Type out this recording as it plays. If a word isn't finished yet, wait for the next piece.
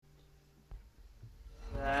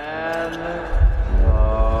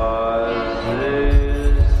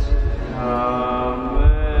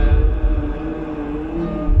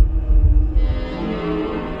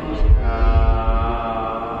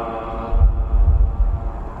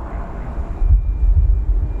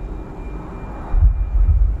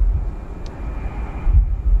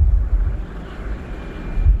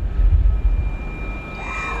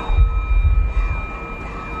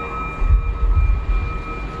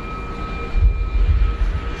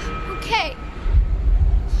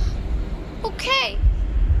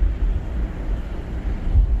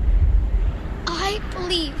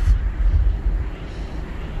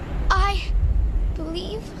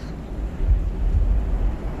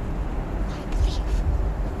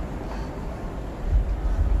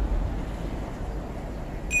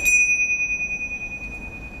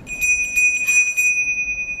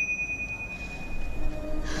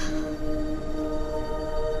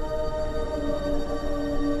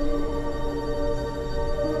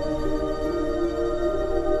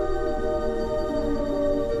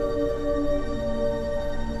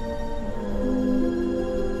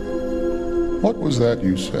What was that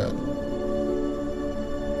you said?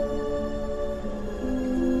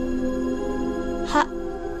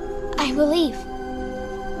 I believe.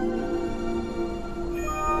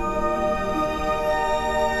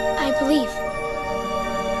 I believe.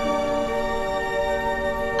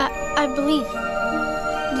 I believe.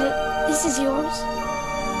 This is yours?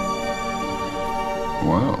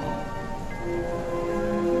 Wow.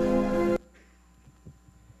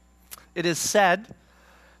 It is said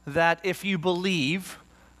that if you believe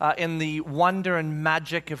in the wonder and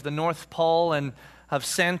magic of the North Pole and of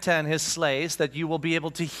Santa and his sleighs, that you will be able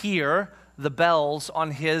to hear the bells on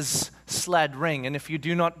his sled ring. And if you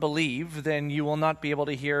do not believe, then you will not be able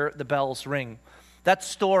to hear the bells ring. That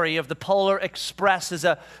story of the Polar Express is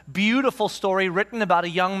a beautiful story written about a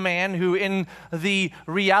young man who, in the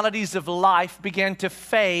realities of life, began to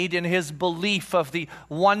fade in his belief of the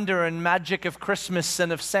wonder and magic of Christmas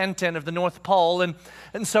and of Santa and of the North Pole. And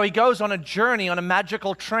so he goes on a journey on a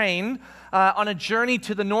magical train, on a journey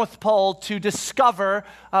to the North Pole to discover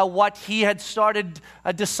what he had started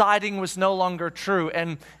deciding was no longer true.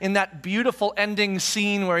 And in that beautiful ending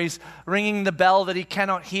scene where he's ringing the bell that he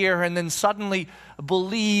cannot hear and then suddenly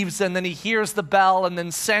believes, and then he hears the bell, and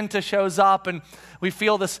then Santa shows up, and we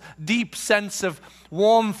feel this deep sense of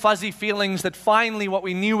warm, fuzzy feelings that finally what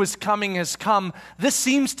we knew was coming has come. This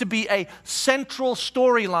seems to be a central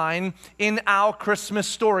storyline in our Christmas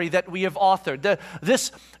story that we have authored.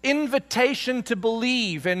 This invitation to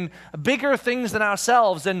believe in bigger things than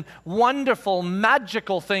ourselves and wonderful,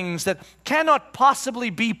 magical things that cannot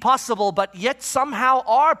possibly be possible, but yet somehow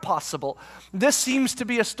are possible. This seems to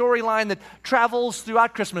be a storyline that travels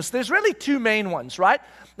throughout Christmas. There's really two main ones, right?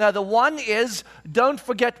 Now, the one is, don't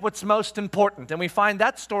forget what's most important. And we find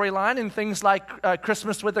that storyline in things like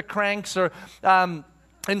Christmas with the Cranks, or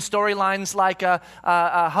in storylines like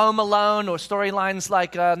Home Alone, or storylines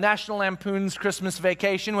like National Lampoon's Christmas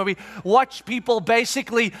Vacation, where we watch people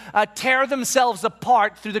basically tear themselves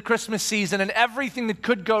apart through the Christmas season, and everything that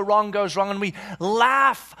could go wrong goes wrong, and we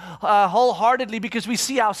laugh wholeheartedly because we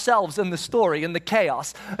see ourselves in the story, in the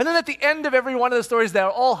chaos. And then at the end of every one of the stories, they're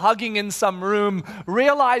all hugging in some room,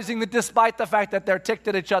 realizing that despite the fact that they're ticked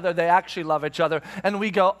at each other, they actually love each other, and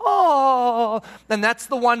we go, oh, and that's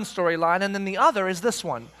the one storyline. And then the other is this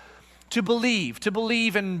one. To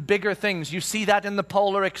believe in bigger things. You see that in the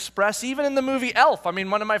Polar Express, even in the movie Elf. I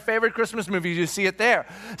mean, one of my favorite Christmas movies, you see it there.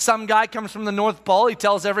 Some guy comes from the North Pole, he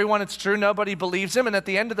tells everyone it's true, nobody believes him, and at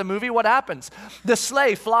the end of the movie, what happens? The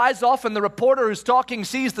sleigh flies off, and the reporter who's talking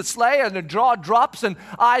sees the sleigh, and the jaw drops, and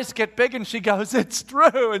eyes get big, and she goes, it's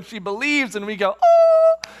true, and she believes, and we go,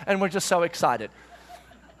 oh, and we're just so excited.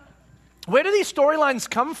 Where do these storylines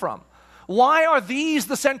come from? Why are these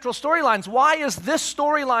the central storylines? Why is this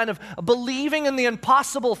storyline of believing in the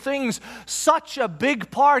impossible things such a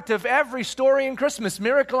big part of every story in Christmas?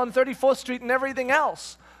 Miracle on 34th Street and everything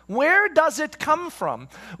else. Where does it come from?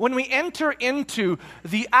 When we enter into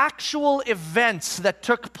the actual events that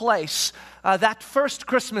took place that first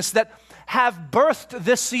Christmas that have birthed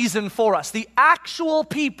this season for us, the actual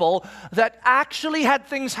people that actually had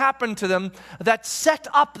things happen to them that set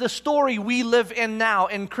up the story we live in now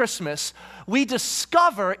in Christmas, we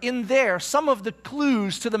discover in there some of the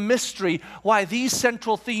clues to the mystery why these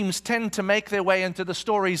central themes tend to make their way into the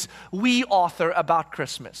stories we author about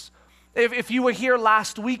Christmas. If you were here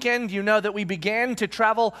last weekend, you know that we began to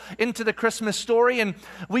travel into the Christmas story, and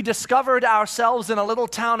we discovered ourselves in a little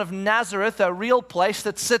town of Nazareth, a real place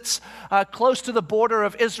that sits close to the border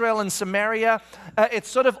of Israel and Samaria. It's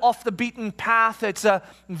sort of off the beaten path. It's a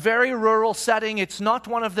very rural setting. It's not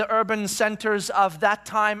one of the urban centers of that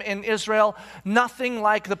time in Israel. Nothing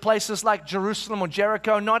like the places like Jerusalem or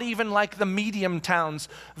Jericho, not even like the medium towns.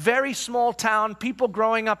 Very small town, people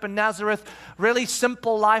growing up in Nazareth, really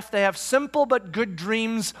simple life. They have simple but good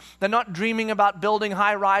dreams. They're not dreaming about building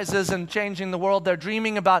high rises and changing the world. They're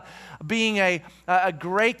dreaming about being a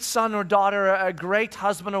great son or daughter, a great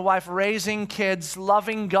husband or wife, raising kids,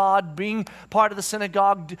 loving God, being part of the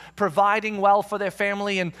synagogue, providing well for their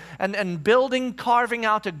family, and building, carving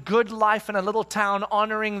out a good life in a little town,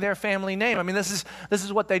 honoring their family name. I mean, this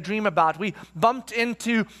is what they dream about. We bumped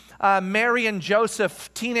into Mary and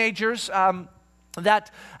Joseph, teenagers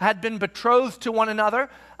that had been betrothed to one another,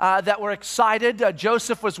 that were excited.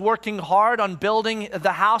 Joseph was working hard on building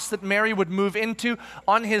the house that Mary would move into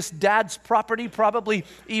on his dad's property, probably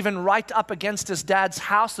even right up against his dad's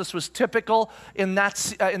house. This was typical in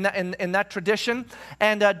that tradition.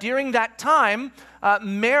 And during that time,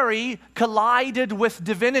 Mary collided with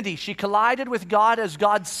divinity. She collided with God as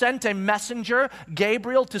God sent a messenger,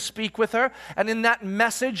 Gabriel, to speak with her. And in that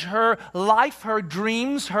message, her life, her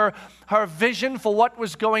dreams, her vision for what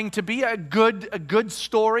was going to be a good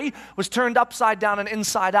story was turned upside down and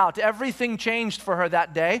inside out. Everything changed for her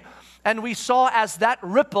that day. And we saw as that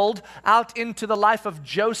rippled out into the life of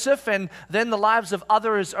Joseph and then the lives of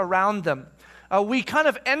others around them. We kind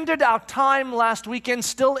of ended our time last weekend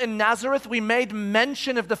still in Nazareth. We made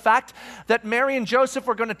mention of the fact that Mary and Joseph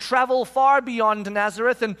were going to travel far beyond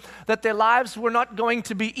Nazareth and that their lives were not going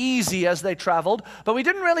to be easy as they traveled. But we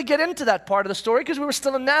didn't really get into that part of the story because we were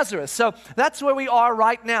still in Nazareth. So that's where we are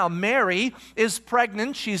right now. Mary is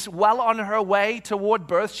pregnant. She's well on her way toward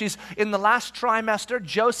birth. She's in the last trimester.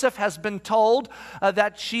 Joseph has been told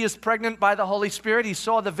that she is pregnant by the Holy Spirit. He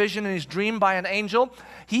saw the vision in his dream by an angel.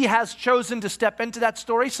 He has chosen to step into that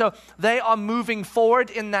story, so they are moving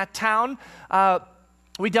forward in that town.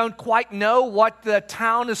 We don't quite know what the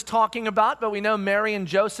town is talking about, but we know Mary and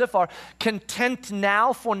Joseph are content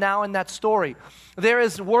now in that story. There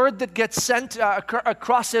is word that gets sent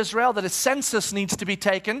across Israel that a census needs to be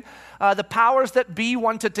taken. The powers that be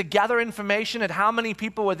wanted to gather information at how many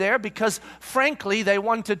people were there because, frankly, they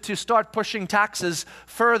wanted to start pushing taxes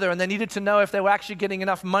further, and they needed to know if they were actually getting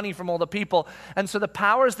enough money from all the people. And so the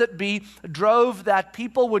powers that be drove that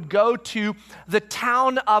people would go to the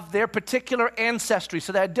town of their particular ancestry.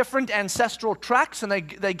 So they had different ancestral tracts, and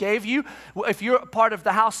they gave you, if you're part of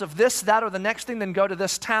the house of this, that, or the next thing, then go to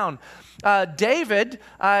this town. David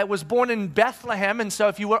was born in Bethlehem, and so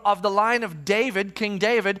if you were of the line of David, King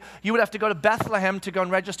David, you would have to go to Bethlehem to go and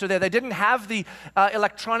register there. They didn't have the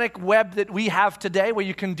electronic web that we have today where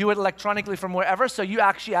you can do it electronically from wherever, so you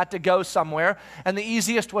actually had to go somewhere, and the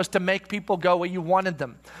easiest was to make people go where you wanted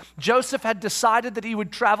them. Joseph had decided that he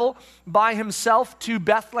would travel by himself to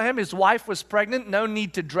Bethlehem. His wife was pregnant, no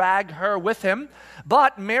need to drag her with him,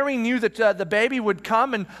 but Mary knew that the baby would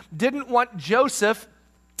come and didn't want Joseph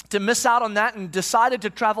to miss out on that and decided to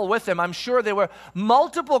travel with him. I'm sure there were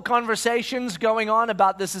multiple conversations going on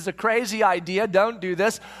about this is a crazy idea, don't do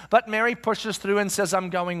this, but Mary pushes through and says, I'm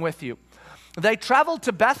going with you. They traveled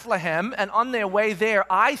to Bethlehem, and on their way there,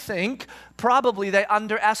 I think, probably they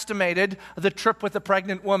underestimated the trip with the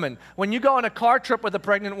pregnant woman. When you go on a car trip with a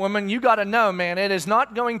pregnant woman, you got to know, man, it is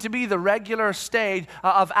not going to be the regular stage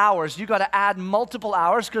of hours. You got to add multiple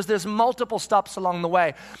hours because there's multiple stops along the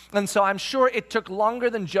way. And so I'm sure it took longer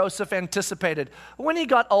than Joseph anticipated. When he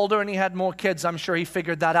got older and he had more kids, I'm sure he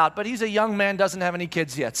figured that out. But he's a young man, doesn't have any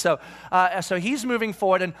kids yet. So he's moving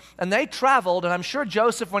forward, and they traveled, and I'm sure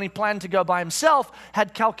Joseph, when he planned to go by himself,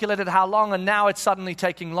 had calculated how long, and now it's suddenly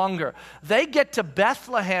taking longer. They get to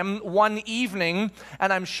Bethlehem one evening,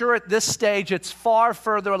 and I'm sure at this stage it's far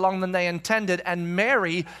further along than they intended, and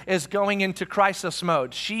Mary is going into crisis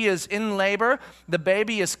mode. She is in labor. The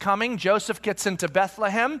baby is coming. Joseph gets into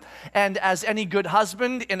Bethlehem, and as any good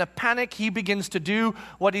husband, in a panic, he begins to do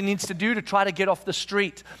what he needs to do to try to get off the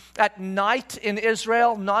street. At night in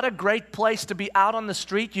Israel, not a great place to be out on the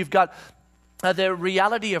street. You've got the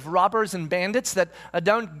reality of robbers and bandits that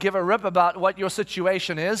don't give a rip about what your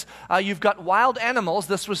situation is. You've got wild animals.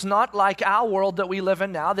 This was not like our world that we live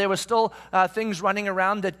in now. There were still things running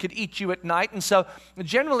around that could eat you at night. And so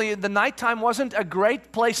generally, the nighttime wasn't a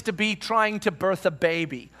great place to be trying to birth a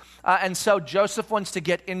baby. And so Joseph wants to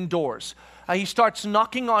get indoors. He starts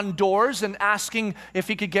knocking on doors and asking if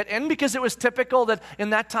he could get in, because it was typical that in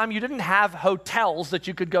that time you didn't have hotels that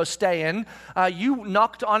you could go stay in. You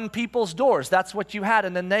knocked on people's doors. That's what you had.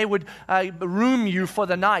 And then they would room you for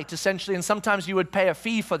the night, essentially. And sometimes you would pay a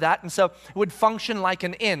fee for that. And so it would function like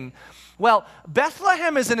an inn. Well,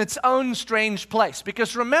 Bethlehem is in its own strange place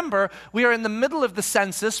because remember, we are in the middle of the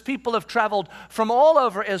census. People have traveled from all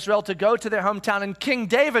over Israel to go to their hometown, and King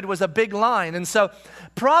David was a big line. And so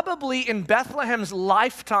probably in Bethlehem's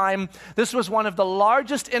lifetime, this was one of the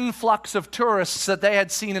largest influx of tourists that they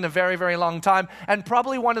had seen in a very, very long time, and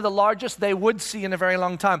probably one of the largest they would see in a very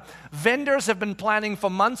long time. Vendors have been planning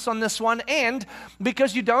for months on this one, and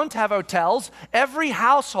because you don't have hotels, every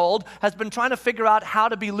household has been trying to figure out how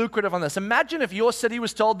to be lucrative on this. Imagine if your city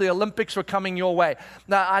was told the Olympics were coming your way.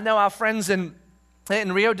 Now, I know our friends in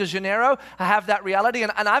Rio de Janeiro have that reality,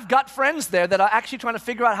 and I've got friends there that are actually trying to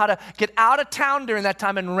figure out how to get out of town during that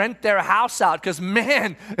time and rent their house out, because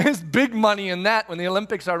man, there's big money in that when the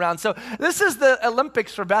Olympics are around. So this is the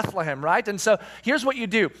Olympics for Bethlehem, right? And so here's what you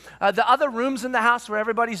do. The other rooms in the house where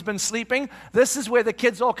everybody's been sleeping, this is where the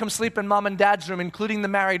kids all come sleep in mom and dad's room, including the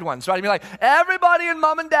married ones, right? You'd be like, everybody in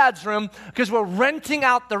mom and dad's room, because we're renting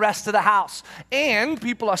out the rest of the house. And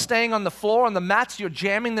people are staying on the floor, on the mats. You're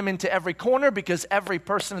jamming them into every corner because every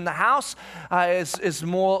person in the house is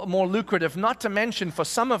more lucrative. Not to mention, for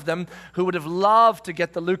some of them who would have loved to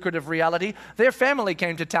get the lucrative reality, their family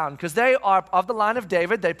came to town because they are of the line of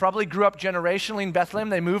David. They probably grew up generationally in Bethlehem.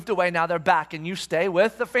 They moved away. Now they're back, and you stay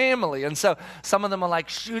with the family. And so some of them are like,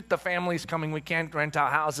 shoot, the family's coming. We can't rent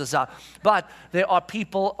our houses out. But there are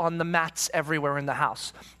people on the mats everywhere in the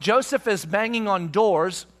house. Joseph is banging on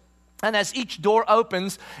doors. And as each door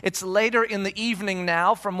opens, it's later in the evening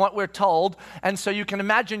now, from what we're told. And so you can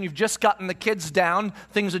imagine you've just gotten the kids down.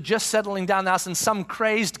 Things are just settling down in the house, and some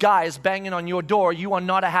crazed guy is banging on your door. You are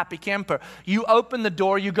not a happy camper. You open the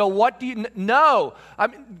door. You go, what do you know? I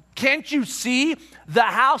mean, can't you see? The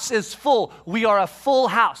house is full. We are a full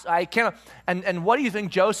house. I cannot. And what do you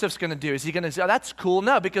think Joseph's going to do? Is he going to say, oh, that's cool?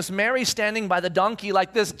 No, because Mary's standing by the donkey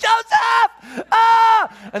like this, Joseph!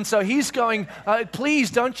 Ah! And so he's going,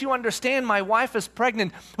 please, don't you understand? My wife is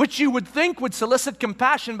pregnant, which you would think would solicit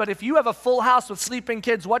compassion, but if you have a full house with sleeping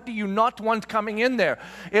kids, what do you not want coming in there?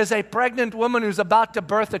 Is a pregnant woman who's about to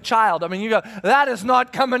birth a child. I mean, you go, that is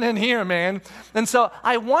not coming in here, man. And so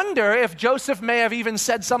I wonder if Joseph may have even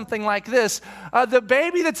said something like this, the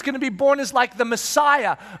baby that's going to be born is like the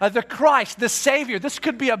Messiah, the Christ, the Savior. This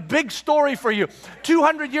could be a big story for you.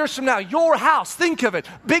 200 years from now, your house, think of it,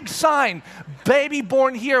 big sign, baby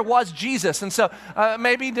born here was Jesus. And so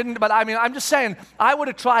maybe he didn't, but I mean, I'm just saying, I would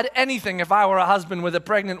have tried anything if I were a husband with a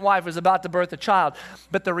pregnant wife who was about to birth a child.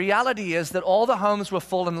 But the reality is that all the homes were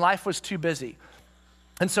full and life was too busy.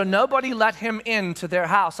 And so nobody let him into their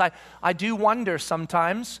house. I do wonder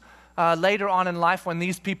sometimes, later on in life, when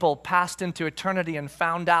these people passed into eternity and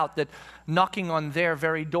found out that knocking on their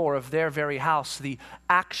very door of their very house, the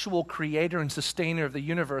actual creator and sustainer of the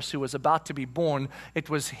universe who was about to be born, it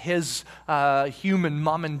was his human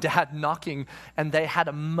mom and dad knocking, and they had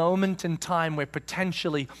a moment in time where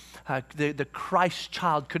potentially the Christ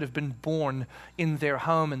child could have been born in their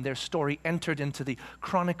home, and their story entered into the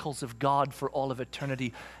chronicles of God for all of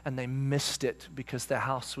eternity, and they missed it because their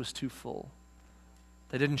house was too full.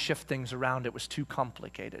 They didn't shift things around. It was too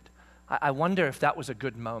complicated. I wonder if that was a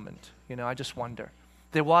good moment. You know, I just wonder.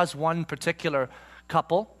 There was one particular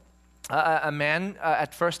couple, a man,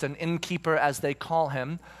 at first an innkeeper as they call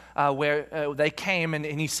him, where they came and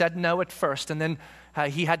he said no at first, and then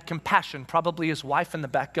he had compassion, probably his wife in the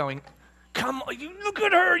back going, come on, you look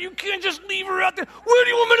at her. You can't just leave her out there. Where do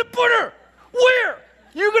you want me to put her? Where?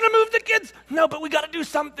 You're going to move the kids? No, but we got to do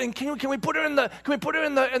something. Can we put her in the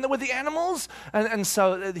with the animals? And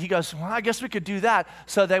so he goes, well, I guess we could do that.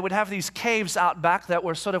 So they would have these caves out back that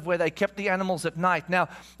were sort of where they kept the animals at night. Now,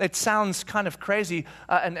 it sounds kind of crazy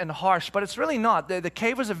and harsh, but it's really not. The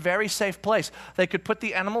cave was a very safe place. They could put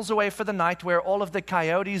the animals away for the night where all of the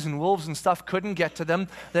coyotes and wolves and stuff couldn't get to them.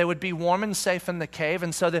 They would be warm and safe in the cave.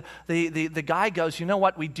 And so the guy goes, you know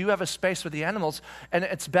what? We do have a space for the animals, and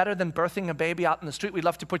it's better than birthing a baby out in the street. We'd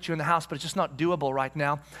love to put you in the house, but it's just not doable right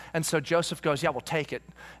now. And so Joseph goes, yeah, we'll take it.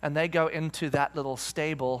 And they go into that little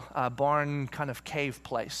stable, barn kind of cave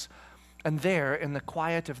place. And there, in the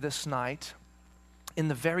quiet of this night, in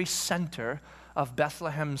the very center of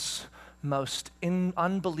Bethlehem's most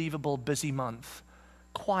unbelievable busy month,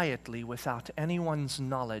 quietly, without anyone's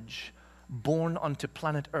knowledge, born onto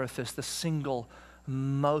planet Earth is the single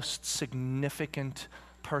most significant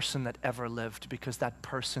person that ever lived, because that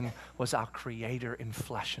person was our creator in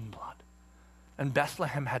flesh and blood. And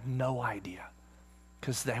Bethlehem had no idea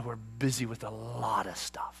because they were busy with a lot of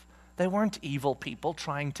stuff. They weren't evil people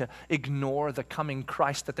trying to ignore the coming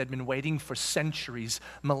Christ that they'd been waiting for centuries,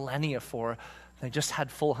 millennia for. They just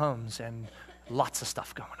had full homes and lots of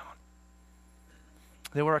stuff going on.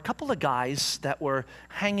 There were a couple of guys that were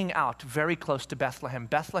hanging out very close to Bethlehem.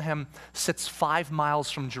 Bethlehem sits 5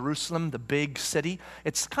 miles from Jerusalem, the big city.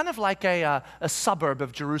 It's kind of like a suburb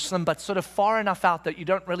of Jerusalem, but sort of far enough out that you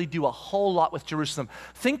don't really do a whole lot with Jerusalem.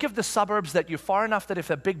 Think of the suburbs that you're far enough that if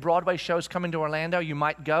a big Broadway show's coming to Orlando, you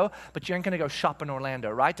might go, but you ain't going to go shop in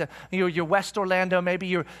Orlando, right? You're West Orlando, maybe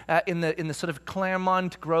you're in the sort of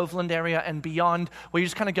Claremont, Groveland area and beyond, where you're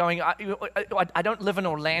just kind of going, I don't live in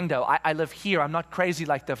Orlando. I live here. I'm not crazy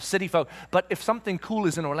like the city folk, but if something cool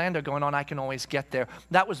is in Orlando going on, I can always get there.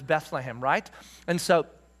 That was Bethlehem, right? And so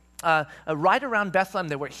right around Bethlehem,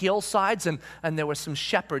 there were hillsides and there were some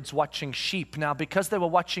shepherds watching sheep. Now, because they were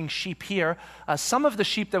watching sheep here, some of the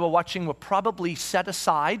sheep they were watching were probably set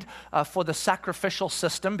aside for the sacrificial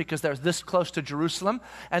system because they're this close to Jerusalem.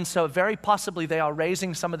 And so very possibly they are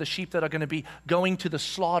raising some of the sheep that are going to be going to the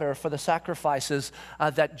slaughter for the sacrifices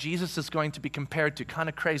that Jesus is going to be compared to. Kind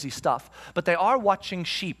of crazy stuff. But they are watching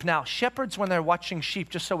sheep. Now, shepherds, when they're watching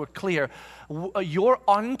sheep, just so we're clear, your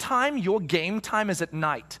on time, your game time is at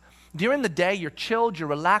night. During the day, you're chilled, you're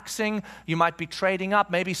relaxing, you might be trading up.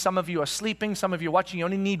 Maybe some of you are sleeping, some of you are watching. You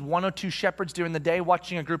only need 1 or 2 shepherds during the day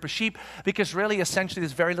watching a group of sheep, because really, essentially,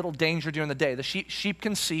 there's very little danger during the day. The sheep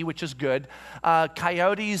can see, which is good.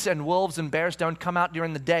 Coyotes and wolves and bears don't come out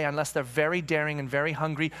during the day unless they're very daring and very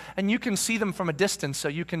hungry, and you can see them from a distance, so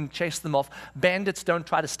you can chase them off. Bandits don't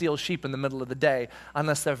try to steal sheep in the middle of the day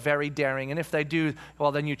unless they're very daring, and if they do,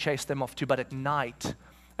 well, then you chase them off too. But at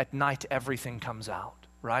night, everything comes out.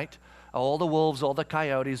 Right? All the wolves, all the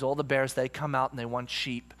coyotes, all the bears, they come out and they want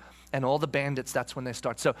sheep. And all the bandits, that's when they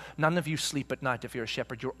start. So none of you sleep at night if you're a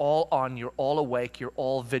shepherd. You're all on, you're all awake, you're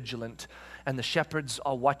all vigilant. And the shepherds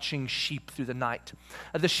are watching sheep through the night.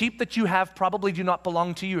 The sheep that you have probably do not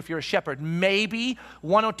belong to you if you're a shepherd. Maybe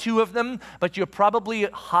 1 or 2 of them, but you're probably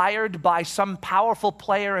hired by some powerful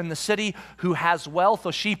player in the city who has wealth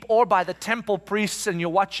or sheep, or by the temple priests, and you're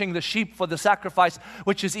watching the sheep for the sacrifice,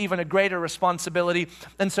 which is even a greater responsibility.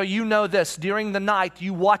 And so you know this, during the night,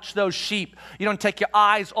 you watch those sheep. You don't take your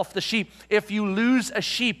eyes off the sheep. If you lose a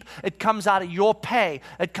sheep, it comes out of your pay.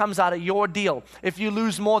 It comes out of your deal. If you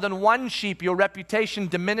lose more than 1 sheep, your reputation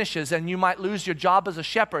diminishes and you might lose your job as a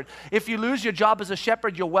shepherd. If you lose your job as a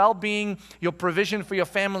shepherd, your well-being, your provision for your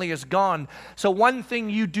family is gone. So one thing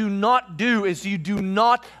you do not do is you do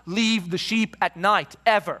not leave the sheep at night,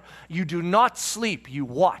 ever. You do not sleep, you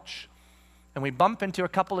watch. And we bump into a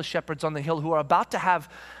couple of shepherds on the hill who are about to have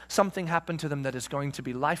something happen to them that is going to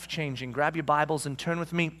be life-changing. Grab your Bibles and turn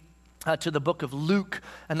with me to the book of Luke,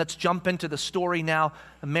 and let's jump into the story now.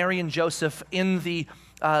 Mary and Joseph in the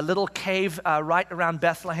little cave right around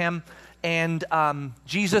Bethlehem, and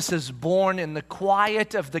Jesus is born in the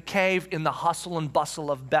quiet of the cave, in the hustle and bustle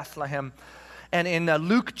of Bethlehem. And in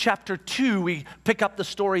Luke chapter 2, we pick up the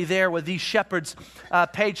story there with these shepherds.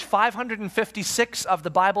 Page 556 of the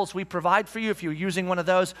Bibles we provide for you. If you're using one of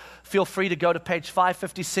those, feel free to go to page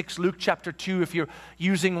 556, Luke chapter 2, if you're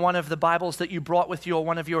using one of the Bibles that you brought with you or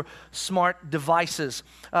one of your smart devices.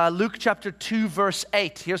 Luke chapter 2, verse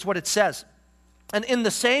 8, here's what it says. And in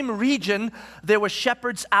the same region, there were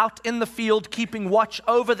shepherds out in the field keeping watch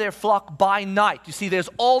over their flock by night. You see, there's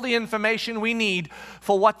all the information we need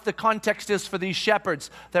for what the context is for these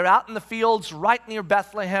shepherds. They're out in the fields right near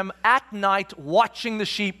Bethlehem at night, watching the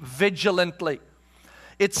sheep vigilantly.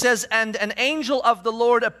 It says, and an angel of the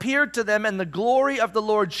Lord appeared to them, and the glory of the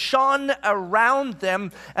Lord shone around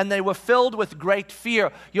them, and they were filled with great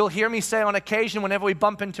fear. You'll hear me say on occasion, whenever we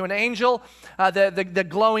bump into an angel, the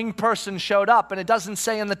glowing person showed up. And it doesn't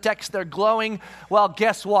say in the text they're glowing. Well,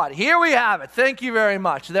 guess what? Here we have it. Thank you very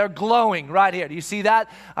much. They're glowing right here. Do you see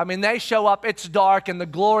that? I mean, they show up, it's dark, and the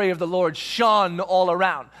glory of the Lord shone all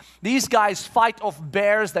around. These guys fight off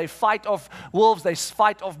bears, they fight off wolves, they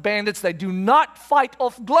fight off bandits. They do not fight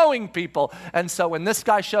off glowing people. And so when this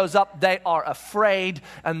guy shows up, they are afraid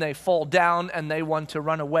and they fall down and they want to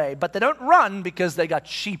run away. But they don't run because they got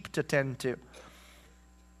sheep to tend to.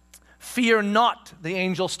 Fear not, the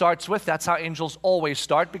angel starts with. That's how angels always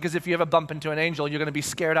start, because if you ever bump into an angel, you're going to be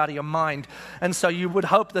scared out of your mind. And so you would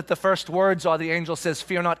hope that the first words are the angel says,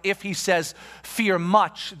 fear not. If he says, fear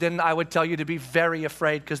much, then I would tell you to be very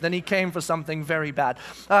afraid, because then he came for something very bad.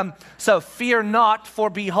 So fear not, for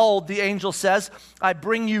behold, the angel says, I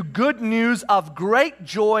bring you good news of great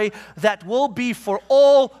joy that will be for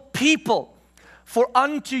all people. For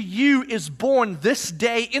unto you is born this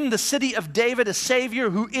day in the city of David a Savior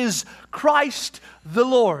who is Christ the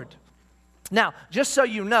Lord. Now, just so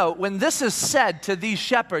you know, when this is said to these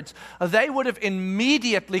shepherds, they would have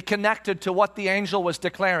immediately connected to what the angel was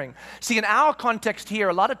declaring. See, in our context here,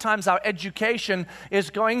 a lot of times our education is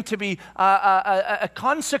going to be a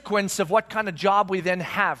consequence of what kind of job we then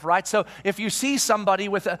have, right? So if you see somebody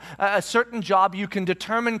with a certain job, you can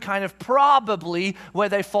determine kind of probably where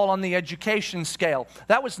they fall on the education scale.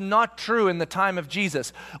 That was not true in the time of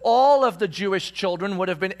Jesus. All of the Jewish children would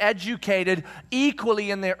have been educated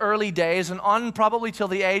equally in their early days, and on probably till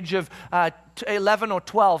the age of 11 or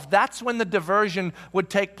 12. That's when the diversion would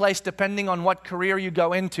take place, depending on what career you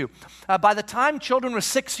go into. By the time children were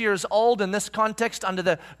 6 years old, in this context, under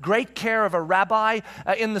the great care of a rabbi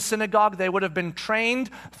in the synagogue, they would have been trained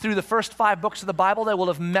through the first 5 books of the Bible. They will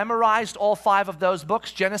have memorized all 5 of those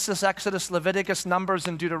books: Genesis, Exodus, Leviticus, Numbers,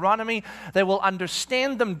 and Deuteronomy. They will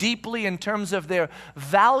understand them deeply in terms of their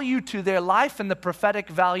value to their life and the prophetic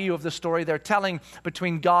value of the story they're telling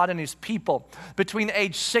between God and his people. people. Between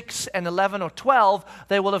age 6 and 11 or 12,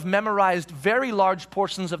 they will have memorized very large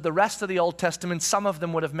portions of the rest of the Old Testament. Some of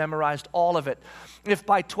them would have memorized all of it. If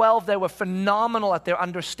by 12 they were phenomenal at their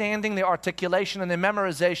understanding, their articulation, and their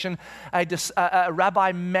memorization, a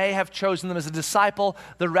rabbi may have chosen them as a disciple.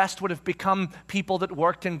 The rest would have become people that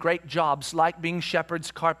worked in great jobs, like being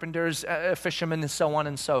shepherds, carpenters, fishermen, and so on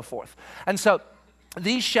and so forth. And so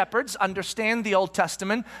these shepherds understand the Old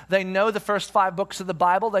Testament. They know the first 5 books of the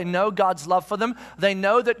Bible. They know God's love for them. They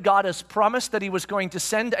know that God has promised that he was going to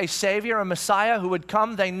send a Savior, a Messiah who would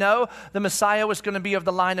come. They know the Messiah was going to be of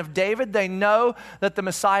the line of David. They know that the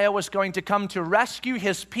Messiah was going to come to rescue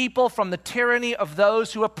his people from the tyranny of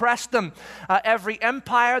those who oppressed them. Every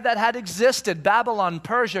empire that had existed, Babylon,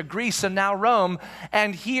 Persia, Greece, and now Rome,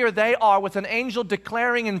 and here they are with an angel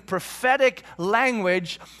declaring in prophetic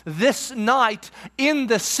language, this night, in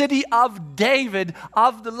the city of David,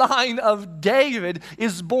 of the line of David,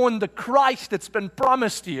 is born the Christ that's been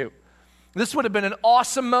promised to you. This would have been an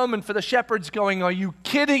awesome moment for the shepherds going, are you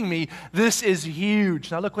kidding me? This is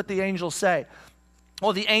huge. Now look what the angels say.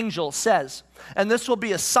 Well, the angel says, and this will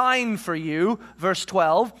be a sign for you, verse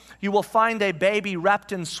 12, you will find a baby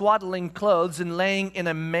wrapped in swaddling clothes and laying in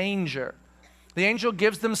a manger. The angel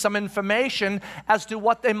gives them some information as to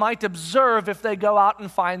what they might observe if they go out and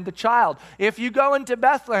find the child. If you go into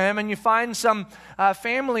Bethlehem and you find some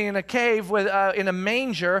family in a cave with in a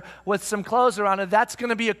manger with some clothes around it, that's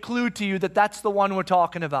going to be a clue to you that that's the one we're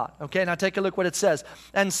talking about. Okay, now take a look what it says.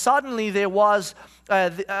 And suddenly there was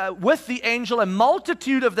with the angel a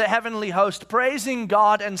multitude of the heavenly host praising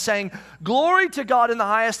God and saying, glory to God in the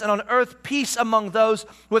highest, and on earth peace among those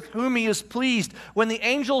with whom he is pleased. When the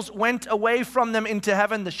angels went away from them into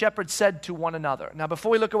heaven, the shepherds said to one another. Now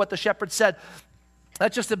before we look at what the shepherds said,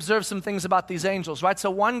 let's just observe some things about these angels, right?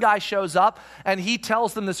 So one guy shows up and he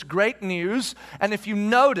tells them this great news. And if you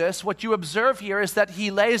notice, what you observe here is that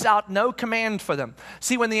he lays out no command for them.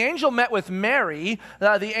 See, when the angel met with Mary,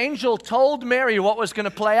 the angel told Mary what was going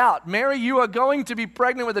to play out. Mary, you are going to be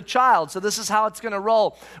pregnant with a child, so this is how it's going to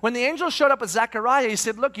roll. When the angel showed up with Zechariah, he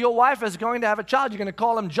said, look, your wife is going to have a child. You're going to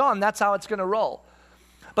call him John. That's how it's going to roll.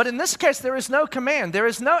 But in this case, there is no command. There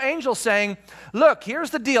is no angel saying, look,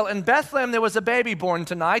 here's the deal. In Bethlehem, there was a baby born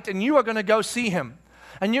tonight, and you are going to go see him.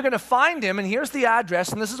 And you're going to find him, and here's the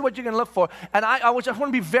address, and this is what you're going to look for. And I just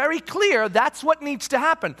want to be very clear, that's what needs to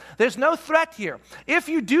happen. There's no threat here. If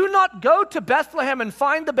you do not go to Bethlehem and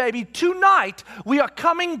find the baby tonight, we are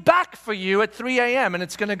coming back for you at 3 a.m., and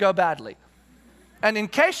it's going to go badly. And in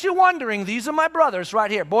case you're wondering, these are my brothers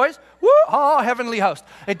right here. Boys, woo, oh, heavenly host.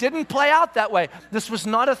 It didn't play out that way. This was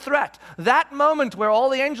not a threat. That moment where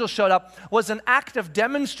all the angels showed up was an act of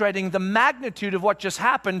demonstrating the magnitude of what just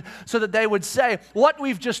happened so that they would say, what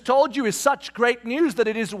we've just told you is such great news that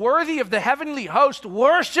it is worthy of the heavenly host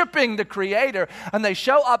worshiping the Creator. And they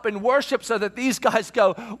show up in worship so that these guys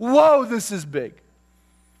go, whoa, this is big.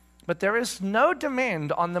 But there is no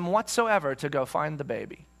demand on them whatsoever to go find the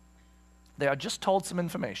baby. They are just told some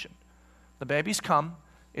information. The baby's come.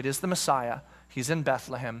 It is the Messiah. He's in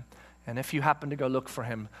Bethlehem. And if you happen to go look for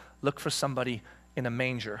him, look for somebody in a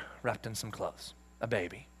manger wrapped in some clothes, a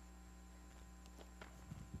baby.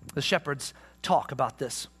 The shepherds talk about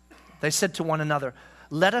this. They said to one another,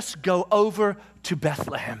 let us go over to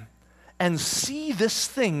Bethlehem and see this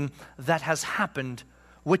thing that has happened,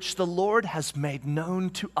 which the Lord has made known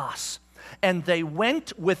to us. And they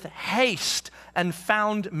went with haste and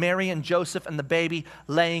found Mary and Joseph and the baby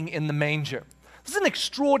laying in the manger. This is an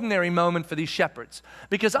extraordinary moment for these shepherds.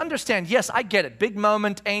 Because understand, yes, I get it, big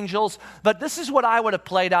moment, angels, but this is what I would have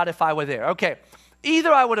played out if I were there. Okay,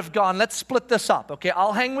 either I would have gone, let's split this up. Okay,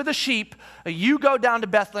 I'll hang with the sheep. You go down to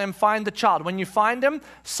Bethlehem, find the child. When you find him,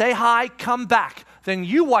 say hi, come back. Then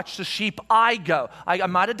you watch the sheep, I go. I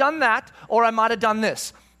might have done that, or I might have done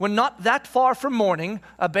this. We're not that far from morning.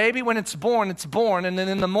 A baby, when it's born, and then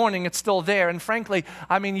in the morning, it's still there. And frankly,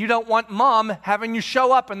 I mean, you don't want mom having you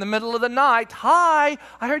show up in the middle of the night. Hi,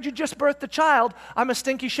 I heard you just birthed a child. I'm a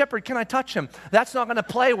stinky shepherd. Can I touch him? That's not going to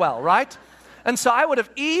play well, right? And so I would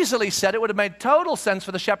have easily said, it would have made total sense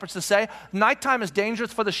for the shepherds to say, nighttime is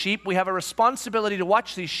dangerous for the sheep. We have a responsibility to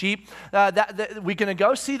watch these sheep. We're going to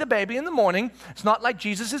go see the baby in the morning. It's not like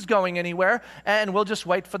Jesus is going anywhere, and we'll just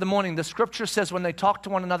wait for the morning. The scripture says when they talked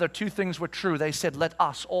to one another, two things were true. They said, let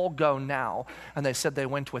us all go now. And they said they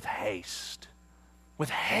went with haste.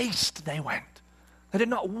 With haste they went. They did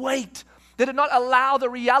not wait. They did not allow the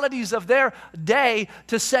realities of their day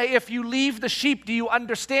to say, if you leave the sheep, do you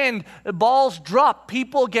understand? Balls drop,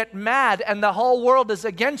 people get mad, and the whole world is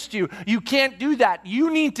against you. You can't do that. You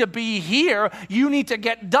need to be here. You need to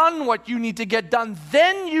get done what you need to get done.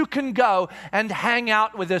 Then you can go and hang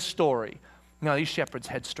out with this story. No, these shepherds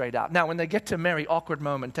head straight out. Now, when they get to Mary, awkward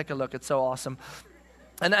moment. Take a look. It's so awesome.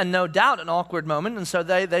 And no doubt an awkward moment, and so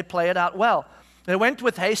they play it out well. They went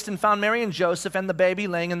with haste and found Mary and Joseph and the baby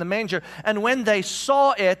laying in the manger. And when they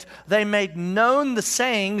saw it, they made known the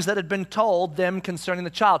sayings that had been told them concerning the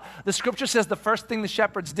child. The scripture says the first thing the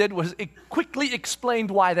shepherds did was it quickly explained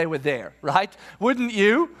why they were there, right? Wouldn't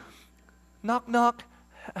you? Knock, knock.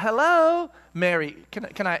 Hello, Mary.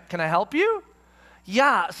 Can I help you?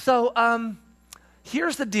 Yeah, so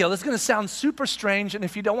here's the deal. This is going to sound super strange, and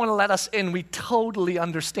if you don't want to let us in, we totally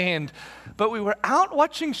understand. But we were out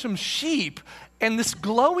watching some sheep, and this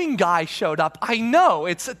glowing guy showed up. I know,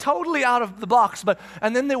 it's totally out of the box,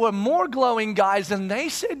 and then there were more glowing guys, and they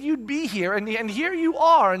said you'd be here, and here you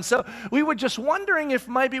are. And so we were just wondering if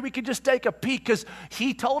maybe we could just take a peek, because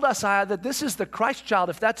he told us that this is the Christ child.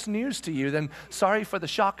 If that's news to you, then sorry for the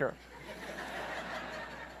shocker.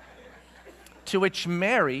 To which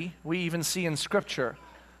Mary, we even see in Scripture,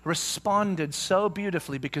 responded so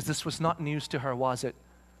beautifully, because this was not news to her, was it?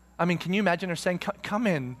 I mean, can you imagine her saying, come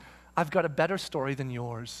in, I've got a better story than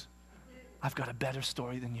yours. I've got a better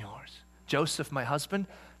story than yours. Joseph, my husband,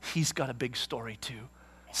 he's got a big story too.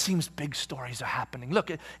 Seems big stories are happening. Look,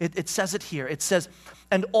 it says it here. It says,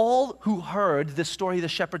 and all who heard this story the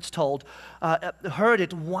shepherds told, heard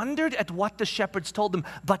it, wondered at what the shepherds told them.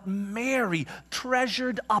 But Mary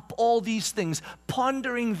treasured up all these things,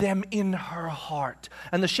 pondering them in her heart.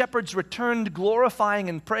 And the shepherds returned, glorifying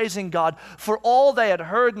and praising God for all they had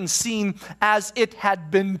heard and seen as it had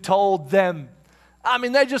been told them. I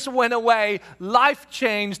mean, they just went away, life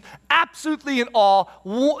changed, absolutely in awe,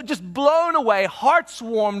 just blown away, hearts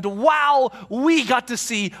warmed. Wow, we got to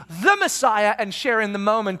see the Messiah and share in the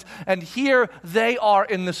moment. And here they are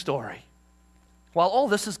in the story. While all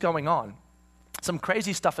this is going on, some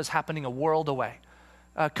crazy stuff is happening a world away.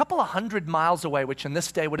 A couple of 100 miles away, which in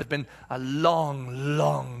this day would have been a long,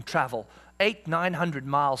 long travel, 800-900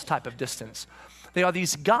 miles type of distance. There are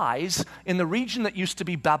these guys in the region that used to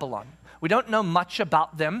be Babylon. We don't know much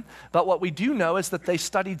about them, but what we do know is that they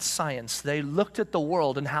studied science. They looked at the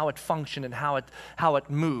world and how it functioned and how it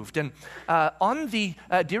moved. And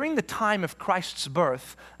during the time of Christ's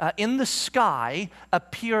birth, in the sky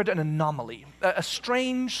appeared an anomaly, a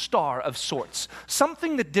strange star of sorts,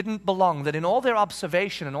 something that didn't belong, that in all their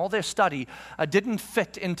observation and all their study didn't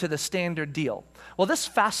fit into the standard deal. Well, this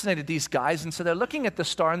fascinated these guys, and so they're looking at the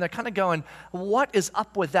star, and they're kind of going, what is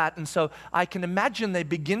up with that? And so I can imagine they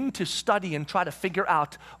begin to study and try to figure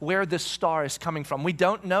out where this star is coming from. We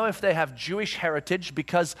don't know if they have Jewish heritage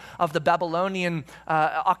because of the Babylonian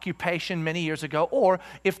occupation many years ago, or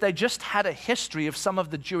if they just had a history of some of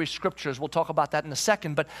the Jewish scriptures. We'll talk about that in a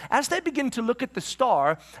second. But as they begin to look at the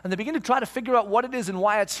star, and they begin to try to figure out what it is and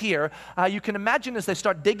why it's here, you can imagine as they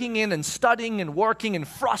start digging in and studying and working and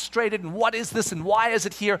frustrated, and what is this and why is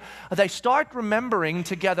it here? They start remembering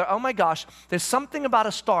together, oh my gosh, there's something about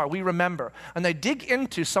a star we remember. And they dig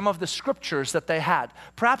into some of the scriptures that they had,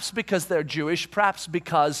 perhaps because they're Jewish, perhaps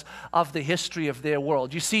because of the history of their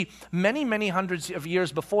world. You see, many, many hundreds of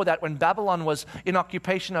years before that, when Babylon was in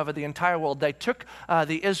occupation over the entire world, they took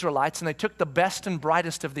the Israelites, and they took the best and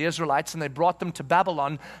brightest of the Israelites, and they brought them to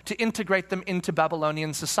Babylon to integrate them into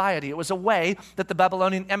Babylonian society. It was a way that the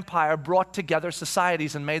Babylonian Empire brought together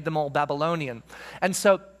societies and made them all Babylonian. And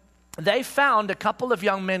so they found a couple of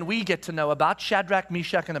young men we get to know about, Shadrach,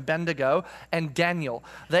 Meshach, and Abednego, and Daniel.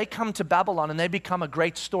 They come to Babylon, and they become a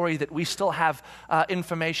great story that we still have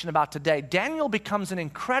information about today. Daniel becomes an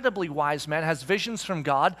incredibly wise man, has visions from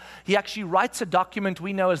God. He actually writes a document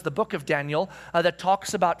we know as the Book of Daniel that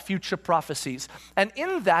talks about future prophecies. And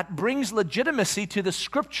in that brings legitimacy to the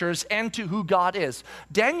scriptures and to who God is.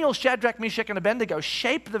 Daniel, Shadrach, Meshach, and Abednego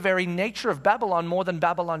shape the very nature of Babylon more than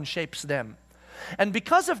Babylon shapes them. And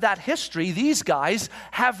because of that history, these guys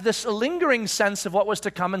have this lingering sense of what was to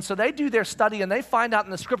come, and so they do their study, and they find out in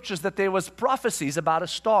the scriptures that there was prophecies about a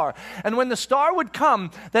star. And when the star would come,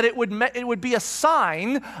 that it would be a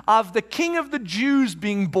sign of the King of the Jews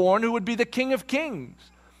being born, who would be the King of Kings.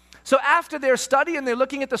 So after their study and they're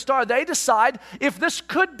looking at the star, they decide if this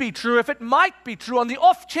could be true, if it might be true, on the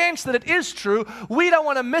off chance that it is true, we don't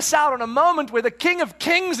want to miss out on a moment where the King of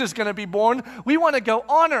Kings is going to be born. We want to go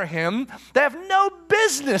honor him. They have no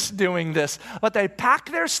business doing this, but they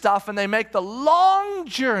pack their stuff and they make the long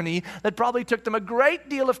journey that probably took them a great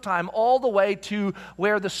deal of time all the way to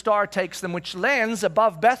where the star takes them, which lands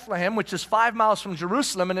above Bethlehem, which is 5 miles from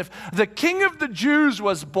Jerusalem. And if the King of the Jews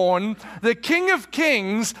was born, the King of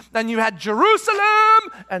Kings, then you had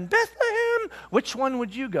Jerusalem and Bethlehem. Which one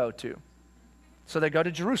would you go to? So they go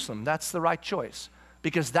to Jerusalem. That's the right choice,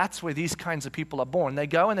 because that's where these kinds of people are born. They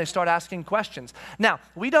go and they start asking questions. Now,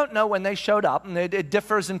 we don't know when they showed up, and it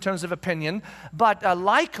differs in terms of opinion, but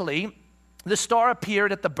likely the star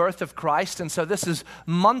appeared at the birth of Christ, and so this is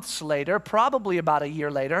months later, probably about a year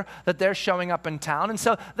later, that they're showing up in town. And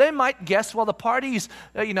so they might guess, well, the party's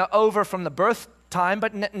over from the birth time,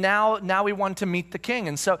 but now we want to meet the king.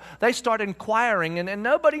 And so they start inquiring, and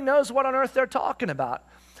nobody knows what on earth they're talking about.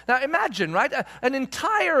 Now imagine, right, an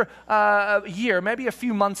entire year, maybe a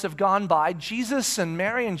few months have gone by. Jesus and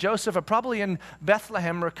Mary and Joseph are probably in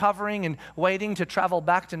Bethlehem recovering and waiting to travel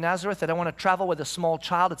back to Nazareth. They don't want to travel with a small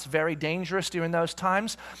child. It's very dangerous during those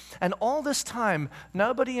times. And all this time,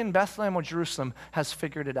 nobody in Bethlehem or Jerusalem has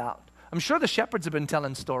figured it out. I'm sure the shepherds have been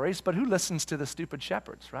telling stories, but who listens to the stupid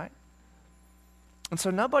shepherds, right? And so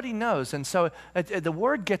nobody knows. And so the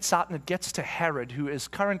word gets out, and it gets to Herod, who is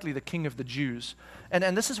currently the king of the Jews.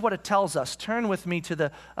 And this is what it tells us. Turn with me to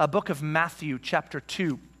the book of Matthew, chapter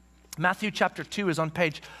 2. Matthew chapter 2 is on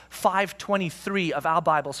page 523 of our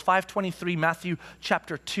Bibles. 523, Matthew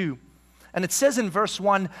chapter 2. And it says in verse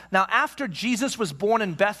 1, "Now after Jesus was born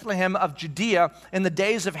in Bethlehem of Judea in the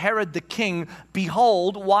days of Herod the king,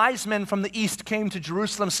 behold, wise men from the east came to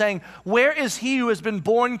Jerusalem, saying, 'Where is he who has been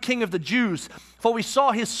born King of the Jews? For we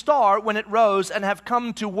saw his star when it rose and have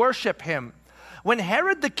come to worship him.' When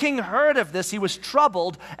Herod the king heard of this, he was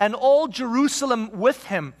troubled, and all Jerusalem with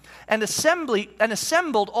him, and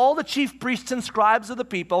assembled all the chief priests and scribes of the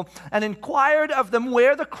people, and inquired of them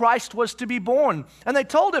where the Christ was to be born. And they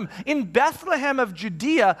told him, 'In Bethlehem of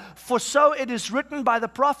Judea, for so it is written by the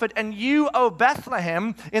prophet, and you, O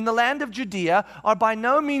Bethlehem, in the land of Judea, are by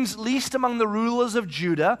no means least among the rulers of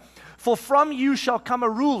Judah, for from you shall come a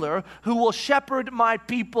ruler who will shepherd my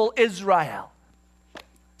people Israel.'"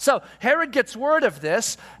 So Herod gets word of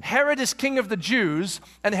this. Herod is king of the Jews,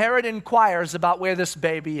 and Herod inquires about where this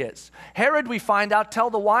baby is. Herod, we find out, tell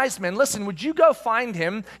the wise men, "Listen, would you go find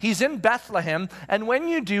him? He's in Bethlehem, and when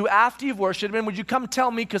you do, after you've worshipped him, would you come tell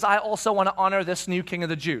me, because I also want to honor this new king of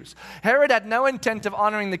the Jews." Herod had no intent of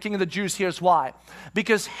honoring the king of the Jews. Here's why.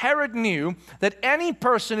 Because Herod knew that any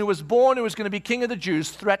person who was born who was going to be king of the Jews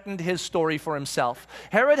threatened his story for himself.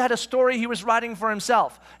 Herod had a story he was writing for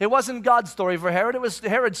himself. It wasn't God's story for Herod, it was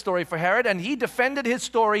Herod's story for Herod, and he defended his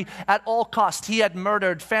story at all costs. He had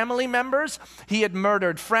murdered family members, he had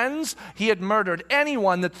murdered friends, he had murdered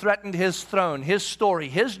anyone that threatened his throne, his story,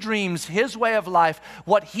 his dreams, his way of life,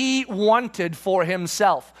 what he wanted for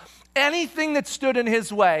himself. Anything that stood in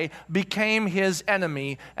his way became his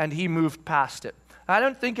enemy, and he moved past it. I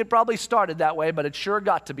don't think it probably started that way, but it sure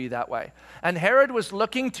got to be that way. And Herod was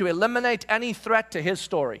looking to eliminate any threat to his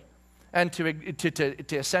story and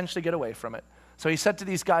to essentially get away from it. So he said to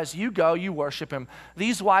these guys, "You go, you worship him."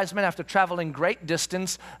 These wise men, after traveling great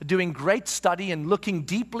distance, doing great study and looking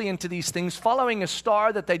deeply into these things, following a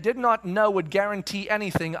star that they did not know would guarantee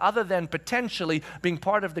anything other than potentially being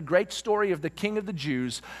part of the great story of the King of the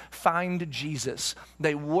Jews, find Jesus.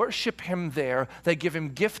 They worship him there. They give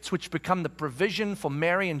him gifts which become the provision for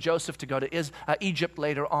Mary and Joseph to go to Egypt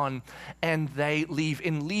later on. And they leave.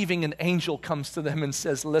 In leaving, an angel comes to them and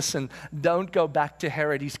says, "Listen, don't go back to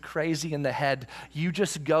Herod. He's crazy in the head. You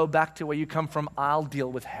just go back to where you come from. I'll deal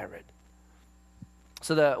with Herod."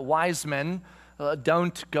 So the wise men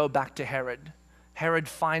don't go back to Herod. Herod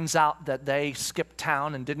finds out that they skipped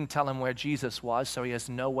town and didn't tell him where Jesus was, so he has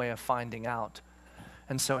no way of finding out.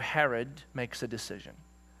 And so Herod makes a decision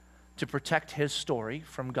to protect his story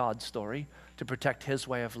from God's story, to protect his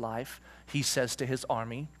way of life. He says to his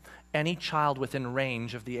army, "Any child within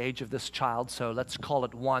range of the age of this child," so let's call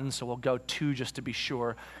it 1, so we'll go 2 just to be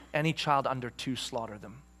sure. "Any child under 2, slaughter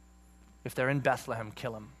them. If they're in Bethlehem,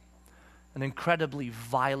 kill them." An incredibly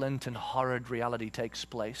violent and horrid reality takes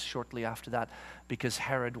place shortly after that, because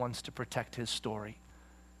Herod wants to protect his story.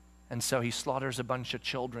 And so he slaughters a bunch of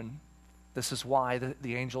children. This is why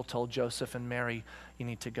the angel told Joseph and Mary, "You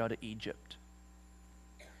need to go to Egypt."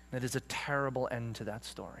 It is a terrible end to that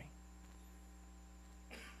story.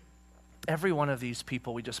 Every one of these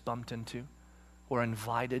people we just bumped into were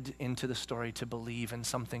invited into the story to believe in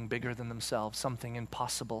something bigger than themselves, something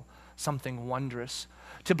impossible, something wondrous,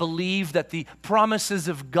 to believe that the promises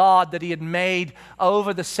of God that he had made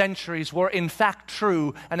over the centuries were in fact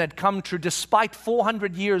true and had come true despite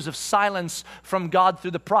 400 years of silence from God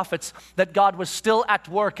through the prophets, that God was still at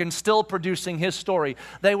work and still producing his story.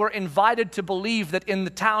 They were invited to believe that in the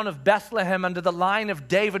town of Bethlehem under the line of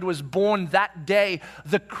David was born that day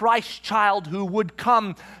the Christ child who would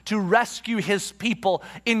come to rescue his people,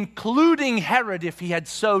 including Herod if he had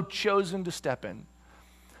so chosen to step in.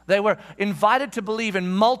 They were invited to believe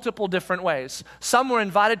in multiple different ways. Some were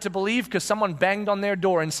invited to believe because someone banged on their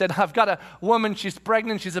door and said, I've got a woman, she's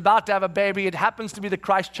pregnant, she's about to have a baby, it happens to be the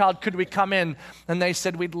Christ child, could we come in? And they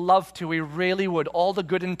said, we'd love to, we really would. All the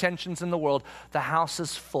good intentions in the world, the house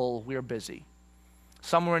is full, we're busy.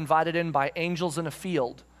 Some were invited in by angels in a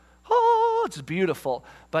field. Oh, it's beautiful.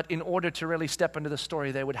 But in order to really step into the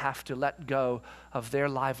story, they would have to let go of their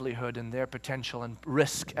livelihood and their potential and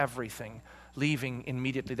risk everything, leaving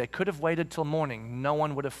immediately. They could have waited till morning. No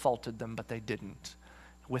one would have faulted them, but they didn't.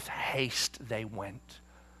 With haste, they went.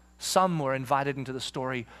 Some were invited into the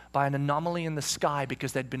story by an anomaly in the sky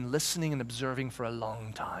because they'd been listening and observing for a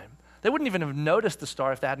long time. They wouldn't even have noticed the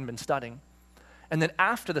star if they hadn't been studying. And then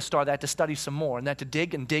after the star, they had to study some more, and they had to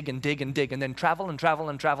dig and dig and dig and dig, and then travel and travel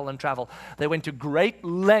and travel and travel. They went to great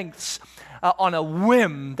lengths on a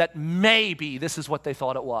whim that maybe this is what they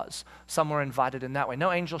thought it was. Some were invited in that way.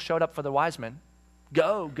 No angel showed up for the wise men.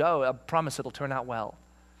 Go, I promise it'll turn out well.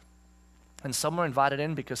 And some were invited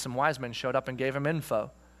in because some wise men showed up and gave them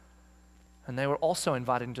info. And they were also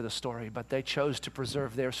invited into the story, but they chose to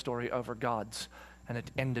preserve their story over God's, and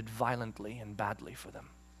it ended violently and badly for them.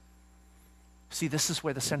 See, this is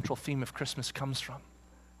where the central theme of Christmas comes from.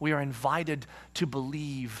 We are invited to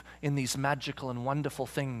believe in these magical and wonderful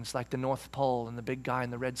things like the North Pole and the big guy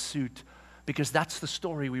in the red suit, because that's the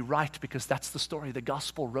story we write, because that's the story the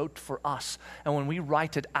gospel wrote for us. And when we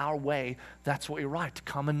write it our way, that's what we write.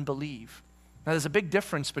 Come and believe. Now, there's a big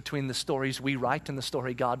difference between the stories we write and the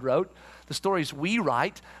story God wrote. The stories we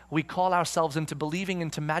write, we call ourselves into believing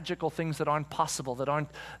into magical things that aren't possible, that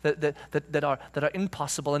are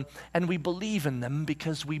impossible, and we believe in them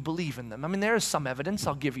because we believe in them. I mean, there is some evidence,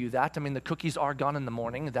 I'll give you that. I mean, the cookies are gone in the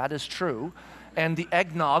morning, that is true. And the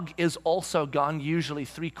eggnog is also gone, usually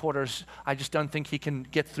 3/4. I just don't think he can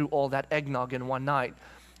get through all that eggnog in one night.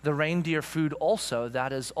 The reindeer food also,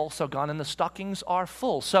 that is also gone, and the stockings are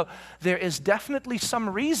full. So there is definitely some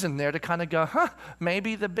reason there to kind of go,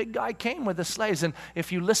 maybe the big guy came with the sleighs. And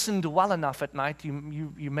if you listened well enough at night,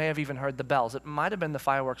 you may have even heard the bells. It might have been the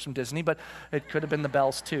fireworks from Disney, but it could have been the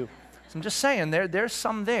bells too. So I'm just saying, there's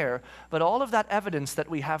some there, but all of that evidence that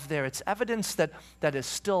we have there, it's evidence that is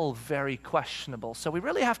still very questionable. So we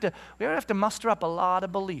really have to muster up a lot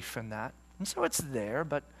of belief in that. And so it's there,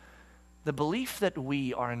 but the belief that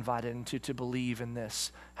we are invited into to believe in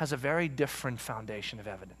this has a very different foundation of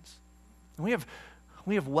evidence. And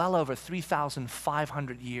we have well over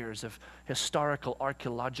 3,500 years of historical,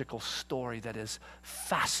 archaeological story that is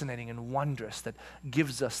fascinating and wondrous, that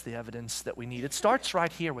gives us the evidence that we need. It starts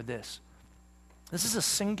right here with this. This is a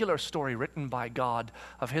singular story written by God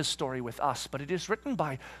of his story with us, but it is written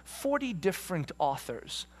by 40 different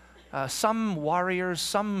authors. Some warriors,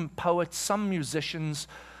 some poets, some musicians,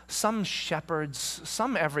 some shepherds,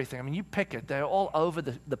 some everything. I mean, you pick it. They're all over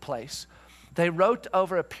the place. They wrote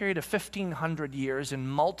over a period of 1,500 years in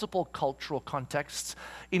multiple cultural contexts,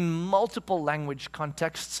 in multiple language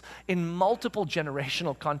contexts, in multiple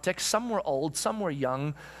generational contexts. Some were old, some were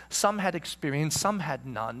young, some had experience, some had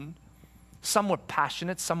none. Some were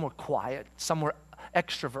passionate, some were quiet, some were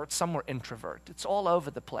extrovert, some were introvert. It's all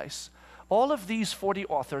over the place. All of these 40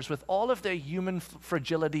 authors, with all of their human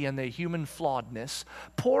fragility and their human flawedness,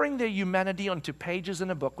 pouring their humanity onto pages in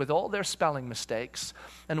a book with all their spelling mistakes,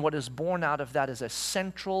 and what is born out of that is a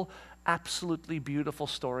central, absolutely beautiful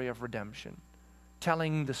story of redemption,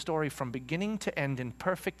 telling the story from beginning to end in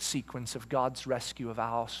perfect sequence of God's rescue of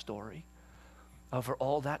our story over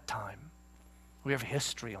all that time. We have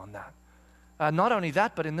history on that. Not only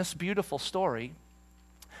that, but in this beautiful story,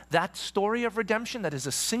 that story of redemption, that is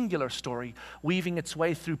a singular story, weaving its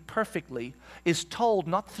way through perfectly, is told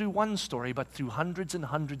not through one story, but through hundreds and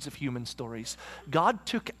hundreds of human stories. God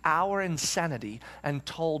took our insanity and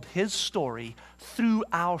told his story through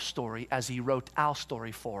our story as he wrote our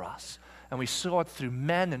story for us. And we saw it through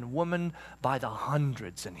men and women by the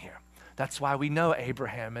hundreds in here. That's why we know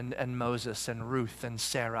Abraham and Moses and Ruth and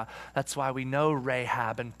Sarah. That's why we know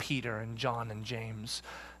Rahab and Peter and John and James.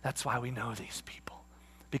 That's why we know these people.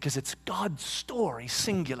 Because it's God's story,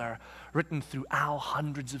 singular, written through our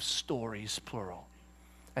hundreds of stories, plural.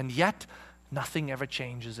 And yet, Nothing ever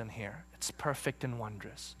changes in here. It's perfect and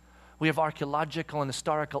wondrous. We have archaeological and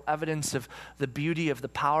historical evidence of the beauty of the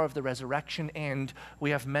power of the resurrection, and we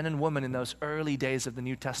have men and women in those early days of the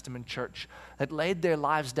New Testament church that laid their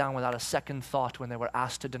lives down without a second thought when they were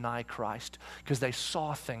asked to deny Christ, because they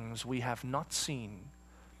saw things we have not seen.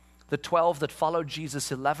 The 12 that followed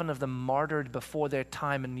Jesus, 11 of them martyred before their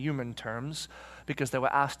time in human terms because they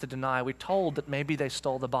were asked to deny. We're told that maybe they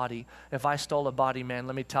stole the body. If I stole a body, man,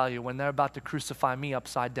 let me tell you, when they're about to crucify me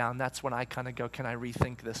upside down, that's when I kind of go, can I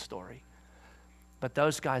rethink this story? But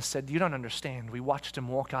those guys said, you don't understand. We watched him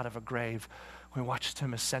walk out of a grave. We watched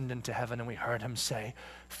him ascend into heaven, and we heard him say,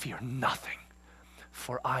 fear nothing,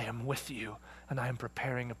 for I am with you, and I am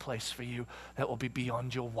preparing a place for you that will be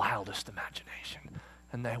beyond your wildest imagination.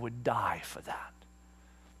 And they would die for that.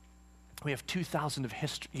 We have 2,000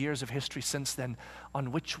 years of history since then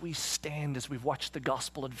on which we stand as we've watched the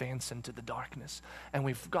gospel advance into the darkness. And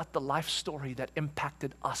we've got the life story that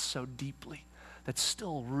impacted us so deeply that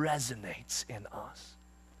still resonates in us.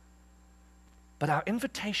 But our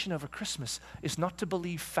invitation over Christmas is not to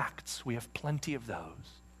believe facts. We have plenty of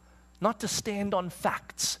those. Not to stand on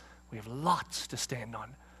facts. We have lots to stand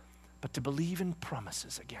on. But to believe in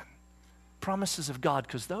promises again. Promises of God,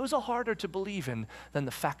 because those are harder to believe in than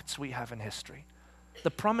the facts we have in history. The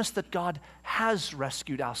promise that God has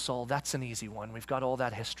rescued our soul, that's an easy one. We've got all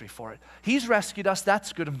that history for it. He's rescued us,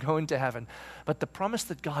 that's good, I'm going to heaven. But the promise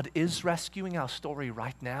that God is rescuing our story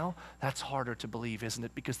right now, that's harder to believe, isn't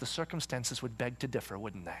it? Because the circumstances would beg to differ,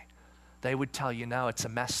 wouldn't they? They would tell you, no, it's a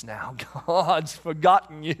mess now. God's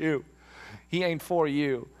forgotten you. He ain't for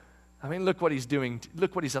you. I mean, look what he's doing.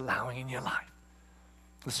 Look what he's allowing in your life.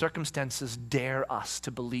 The circumstances dare us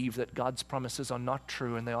to believe that God's promises are not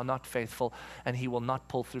true and they are not faithful, and he will not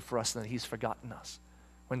pull through for us and that he's forgotten us.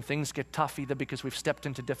 When things get tough, either because we've stepped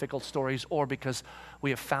into difficult stories or because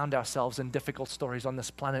we have found ourselves in difficult stories on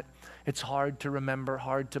this planet, it's hard to remember,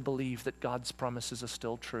 hard to believe that God's promises are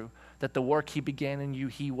still true, that the work he began in you,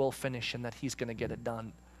 he will finish, and that he's going to get it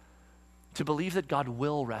done. To believe that God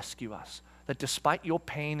will rescue us, that despite your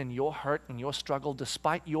pain and your hurt and your struggle,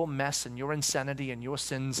 despite your mess and your insanity and your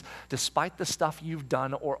sins, despite the stuff you've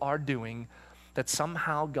done or are doing, that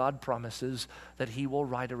somehow God promises that he will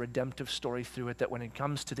write a redemptive story through it, that when it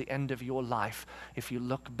comes to the end of your life, if you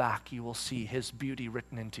look back, you will see his beauty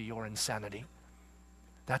written into your insanity.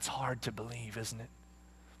 That's hard to believe, isn't it?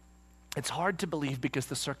 It's hard to believe because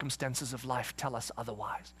the circumstances of life tell us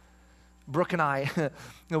otherwise. Brooke and I,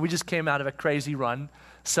 we just came out of a crazy run.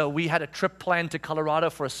 So we had a trip planned to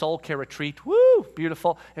Colorado for a soul care retreat. Woo,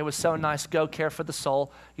 beautiful. It was so nice. Go care for the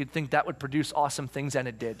soul. You'd think that would produce awesome things, and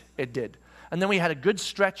it did. It did. And then we had a good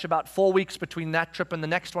stretch, about 4 weeks between that trip and the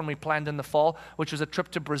next one we planned in the fall, which was a trip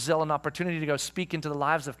to Brazil, an opportunity to go speak into the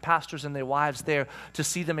lives of pastors and their wives there to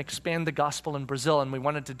see them expand the gospel in Brazil, and we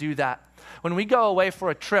wanted to do that. When we go away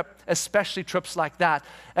for a trip, especially trips like that,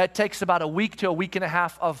 it takes about a week to a week and a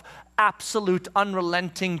half of absolute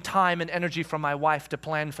unrelenting time and energy from my wife to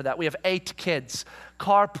plan for that. We have 8 kids.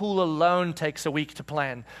 Carpool alone takes a week to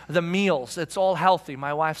plan. The meals, it's all healthy.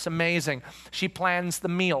 My wife's amazing. She plans the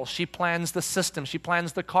meals. She plans the system. She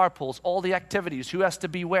plans the carpools, all the activities, who has to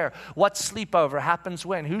be where, what sleepover happens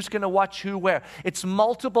when, who's going to watch who where. It's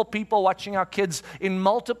multiple people watching our kids in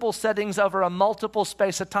multiple settings over a multiple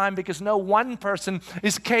space of time because no one person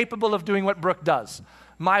is capable of doing what Brooke does.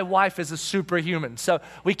 My wife is a superhuman, so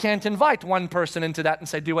we can't invite one person into that and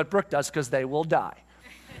say, do what Brooke does, because they will die.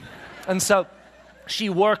 And so she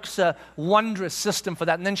works a wondrous system for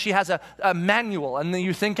that. And then she has a manual, and then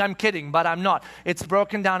you think I'm kidding, but I'm not. It's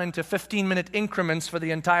broken down into 15-minute increments for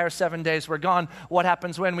the entire 7 days we're gone. What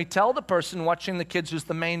happens when we tell the person watching the kids, who's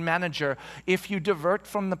the main manager, if you divert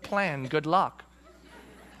from the plan, good luck.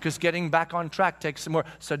 Because getting back on track takes some more.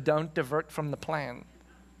 So don't divert from the plan.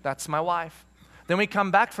 That's my wife. Then we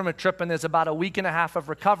come back from a trip, and there's about a week and a half of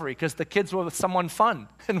recovery because the kids were with someone fun,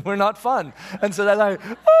 and we're not fun. And so they're like,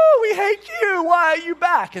 oh, we hate you. Why are you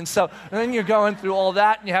back? And then you're going through all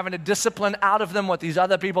that, and you're having to discipline out of them what these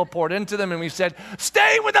other people poured into them. And we said,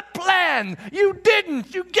 stay with the plan. You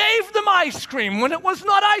didn't. You gave them ice cream when it was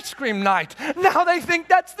not ice cream night. Now they think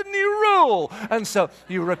that's the new rule. And so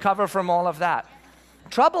you recover from all of that.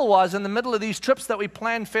 Trouble was, in the middle of these trips that we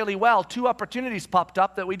planned fairly well, 2 opportunities popped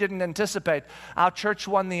up that we didn't anticipate. Our church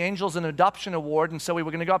won the Angels in Adoption Award, and so we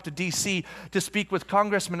were going to go up to D.C. to speak with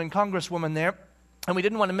congressmen and congresswomen there. And we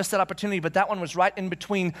didn't want to miss that opportunity, but that one was right in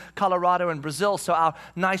between Colorado and Brazil. So our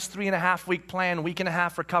nice 3.5-week plan, week and a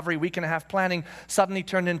half recovery, week and a half planning, suddenly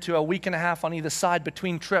turned into a week and a half on either side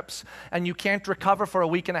between trips. And you can't recover for a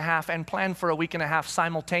week and a half and plan for a week and a half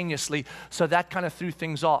simultaneously. So that kind of threw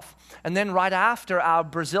things off. And then right after our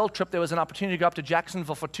Brazil trip, there was an opportunity to go up to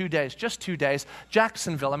Jacksonville for 2 days, just 2 days.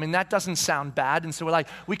 Jacksonville, I mean, that doesn't sound bad. And so we're like,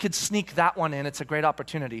 we could sneak that one in. It's a great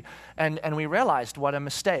opportunity. And we realized what a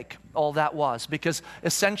mistake all that was, because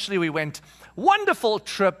essentially we went, wonderful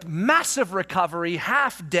trip, massive recovery,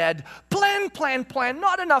 half dead, plan,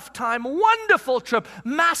 not enough time, wonderful trip,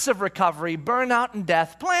 massive recovery, burnout and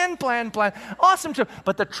death, plan, awesome trip.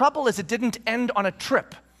 But the trouble is it didn't end on a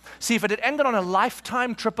trip. See, if it had ended on a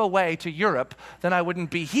lifetime trip away to Europe, then I wouldn't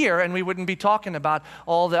be here and we wouldn't be talking about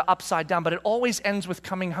all the upside down. But it always ends with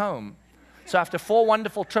coming home. So after 4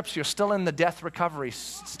 wonderful trips, you're still in the death recovery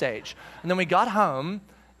stage. And then we got home,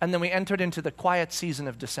 and then we entered into the quiet season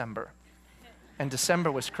of December. And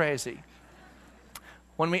December was crazy.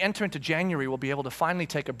 When we enter into January, we'll be able to finally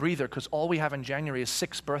take a breather, because all we have in January is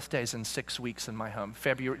 6 birthdays in 6 weeks in my home,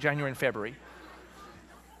 January and February.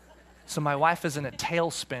 So my wife is in a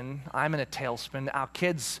tailspin. I'm in a tailspin. Our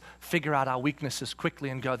kids figure out our weaknesses quickly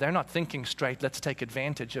and go, they're not thinking straight. Let's take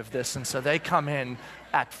advantage of this. And so they come in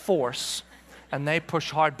at force, and they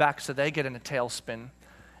push hard back, so they get in a tailspin.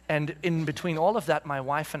 And in between all of that, my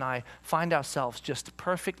wife and I find ourselves just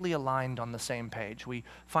perfectly aligned on the same page. We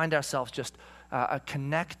find ourselves just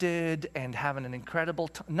connected and having an incredible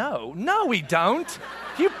time. No, we don't.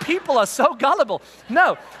 You people are so gullible.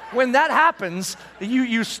 No, when that happens,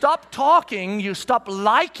 you stop talking, you stop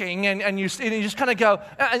liking, and you just kind of go,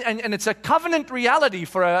 and it's a covenant reality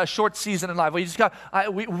for a short season in life, where you just go,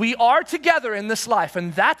 we are together in this life,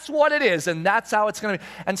 and that's what it is, and that's how it's going to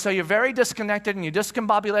be. And so you're very disconnected, and you're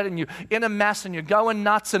discombobulated, and you're in a mess, and you're going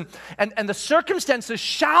nuts, and the circumstances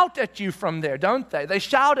shout at you from there, don't they? They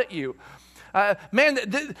shout at you.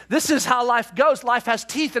 This is how life goes. Life has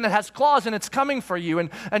teeth and it has claws, and it's coming for you.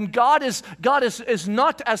 And God is not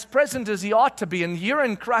as present as He ought to be. And you're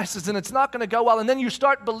in crisis, and it's not going to go well. And then you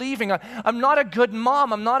start believing, I'm not a good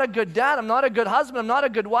mom. I'm not a good dad. I'm not a good husband. I'm not a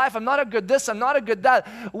good wife. I'm not a good this. I'm not a good that.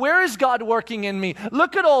 Where is God working in me?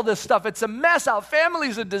 Look at all this stuff. It's a mess. Our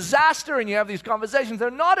family's a disaster. And you have these conversations.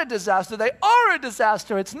 They're not a disaster. They are a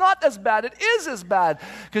disaster. It's not as bad. It is as bad.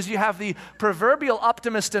 Because you have the proverbial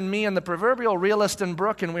optimist in me and the proverbial realist in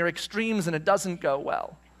Brooke, and we're extremes, and it doesn't go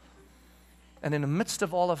well. And in the midst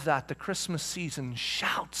of all of that, the Christmas season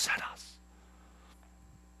shouts at us.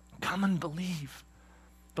 Come and believe.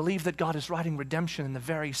 Believe that God is writing redemption in the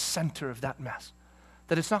very center of that mess.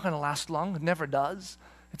 That it's not going to last long. It never does.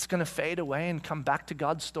 It's going to fade away and come back to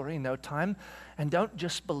God's story in no time. And don't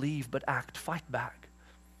just believe, but act. Fight back.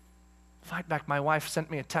 Fight back. My wife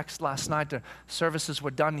sent me a text last night. The services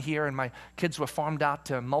were done here, and my kids were farmed out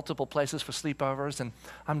to multiple places for sleepovers. And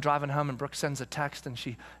I'm driving home, and Brooke sends a text, and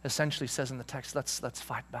she essentially says in the text, let's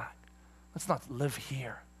fight back. Let's not live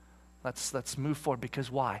here. Let's move forward.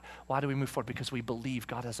 Because why? Why do we move forward? Because we believe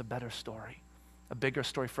God has a better story, a bigger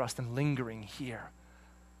story for us than lingering here.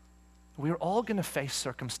 We're all going to face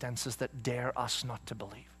circumstances that dare us not to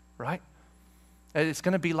believe, right? It's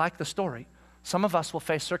going to be like the story. Some of us will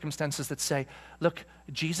face circumstances that say, look,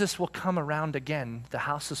 Jesus will come around again. The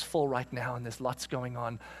house is full right now, and there's lots going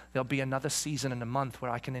on. There'll be another season in a month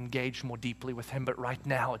where I can engage more deeply with Him, but right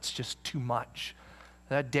now it's just too much.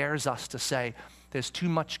 That dares us to say, there's too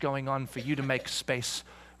much going on for you to make space,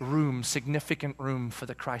 room, significant room for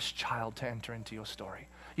the Christ child to enter into your story.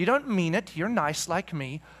 You don't mean it. You're nice like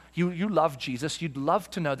me. You love Jesus. You'd love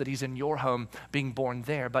to know that He's in your home, being born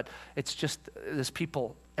there, but it's just, there's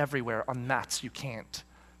people everywhere on mats. You can't.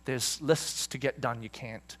 There's lists to get done. You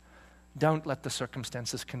can't. Don't let the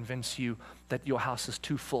circumstances convince you that your house is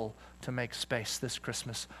too full to make space this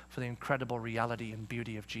Christmas for the incredible reality and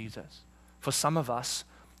beauty of Jesus. For some of us,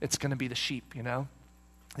 it's going to be the sheep, you know.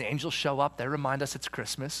 The angels show up. They remind us it's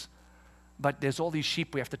Christmas. But there's all these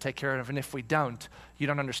sheep we have to take care of, and if we don't, you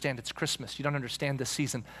don't understand it's Christmas. You don't understand this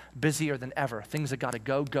season. Busier than ever. Things have got to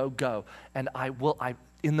go. And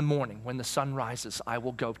in the morning, when the sun rises, I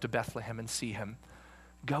will go to Bethlehem and see Him.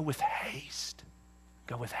 Go with haste.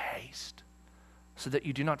 Go with haste. So that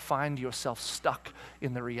you do not find yourself stuck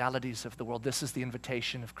in the realities of the world. This is the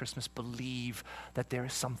invitation of Christmas. Believe that there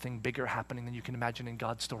is something bigger happening than you can imagine in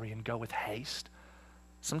God's story, and go with haste.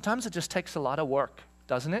 Sometimes it just takes a lot of work,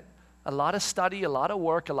 doesn't it? A lot of study, a lot of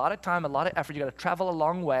work, a lot of time, a lot of effort. You got to travel a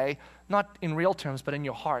long way, not in real terms, but in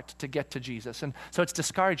your heart to get to Jesus. And so it's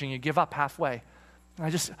discouraging. You give up halfway.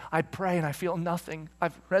 I pray and I feel nothing.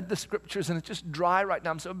 I've read the scriptures and it's just dry right now.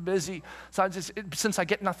 I'm so busy. So since I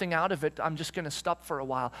get nothing out of it, I'm just going to stop for a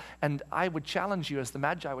while. And I would challenge you, as the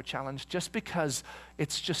Magi would challenge, just because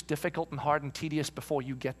it's just difficult and hard and tedious before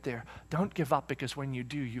you get there, don't give up, because when you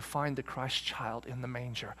do, you find the Christ child in the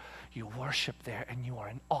manger. You worship there and you are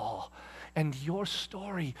in awe. And your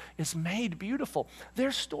story is made beautiful.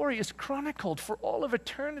 Their story is chronicled for all of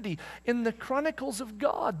eternity in the chronicles of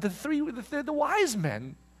God, the wise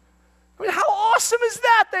men. I mean, how awesome is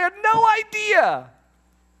that? They had no idea.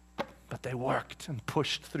 But they worked and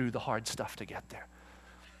pushed through the hard stuff to get there.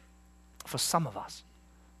 For some of us,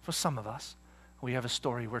 we have a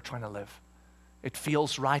story we're trying to live. It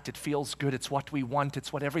feels right, it feels good, it's what we want,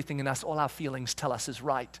 it's what everything in us, all our feelings tell us is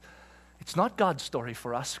right. It's not God's story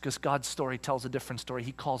for us, because God's story tells a different story.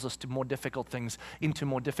 He calls us to more difficult things, into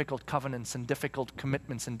more difficult covenants and difficult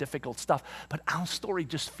commitments and difficult stuff. But our story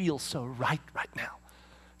just feels so right now.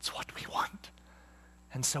 It's what we want.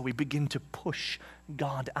 And so we begin to push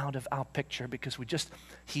God out of our picture because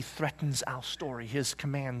He threatens our story. His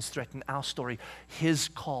commands threaten our story. His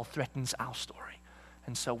call threatens our story.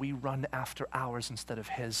 And so we run after ours instead of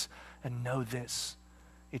His. And know this,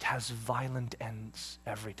 it has violent ends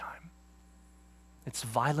every time. It's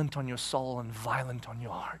violent on your soul and violent on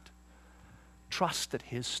your heart. Trust that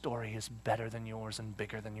His story is better than yours and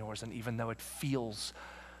bigger than yours. And even though it feels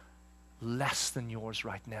less than yours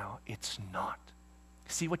right now, it's not.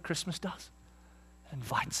 See what Christmas does? It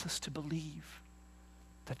invites us to believe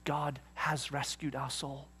that God has rescued our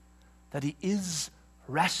soul, that He is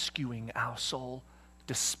rescuing our soul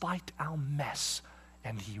despite our mess,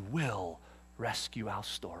 and He will rescue our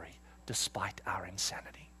story despite our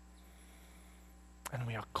insanity. And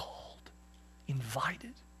we are called,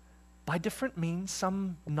 invited, by different means.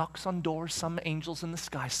 Some knocks on doors, some angels in the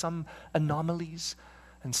sky, some anomalies,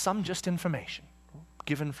 and some just information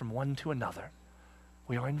given from one to another.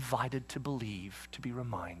 We are invited to believe, to be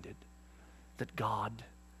reminded that God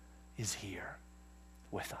is here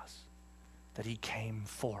with us, that He came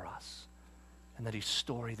for us, and that His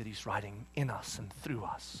story that He's writing in us and through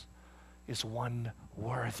us is one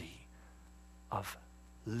worthy of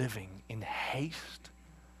living in haste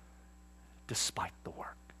despite the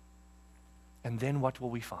work. And then what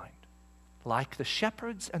will we find? Like the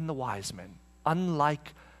shepherds and the wise men,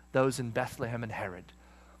 unlike those in Bethlehem and Herod,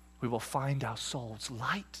 we will find our souls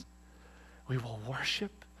light, we will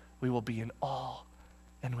worship, we will be in awe,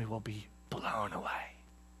 and we will be blown away.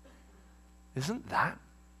 Isn't that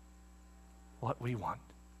what we want?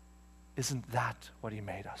 Isn't that what He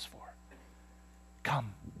made us for?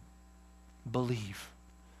 Come, believe,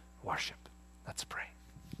 worship. Let's pray.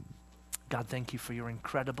 God, thank You for Your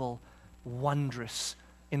incredible, wondrous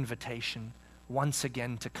invitation once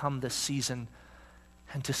again to come this season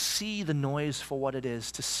and to see the noise for what it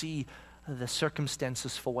is, to see the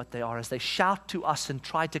circumstances for what they are, as they shout to us and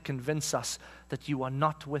try to convince us that You are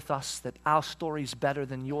not with us, that our story is better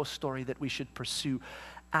than Your story, that we should pursue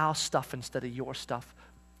our stuff instead of Your stuff,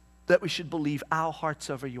 that we should believe our hearts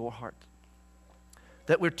over Your heart,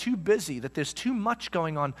 that we're too busy, that there's too much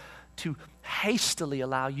going on to hastily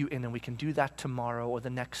allow You in, and we can do that tomorrow or the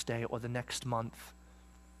next day or the next month.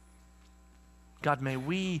 God, may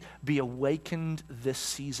we be awakened this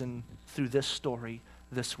season through this story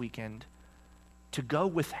this weekend to go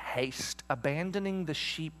with haste, abandoning the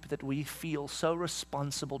sheep that we feel so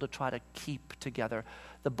responsible to try to keep together,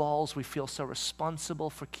 the balls we feel so responsible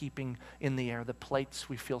for keeping in the air, the plates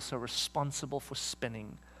we feel so responsible for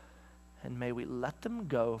spinning. And may we let them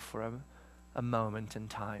go for a moment in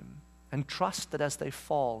time and trust that as they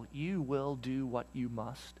fall, You will do what You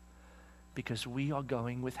must, because we are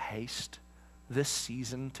going with haste this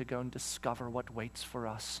season to go and discover what waits for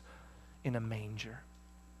us in a manger,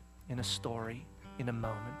 in a story, in a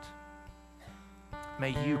moment.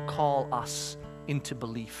 May You call us into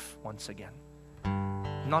belief once again.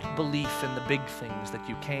 Not belief in the big things that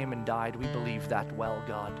You came and died. We believe that well,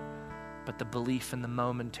 God. But the belief in the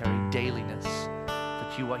momentary dailiness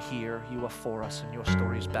that You are here, You are for us, and Your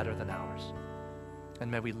story is better than ours. And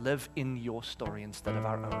may we live in Your story instead of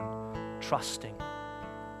our own, trusting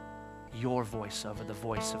Your voice over the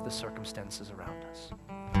voice of the circumstances around us.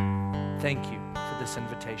 Thank You for this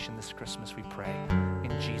invitation this Christmas, we pray.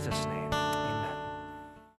 In Jesus' name.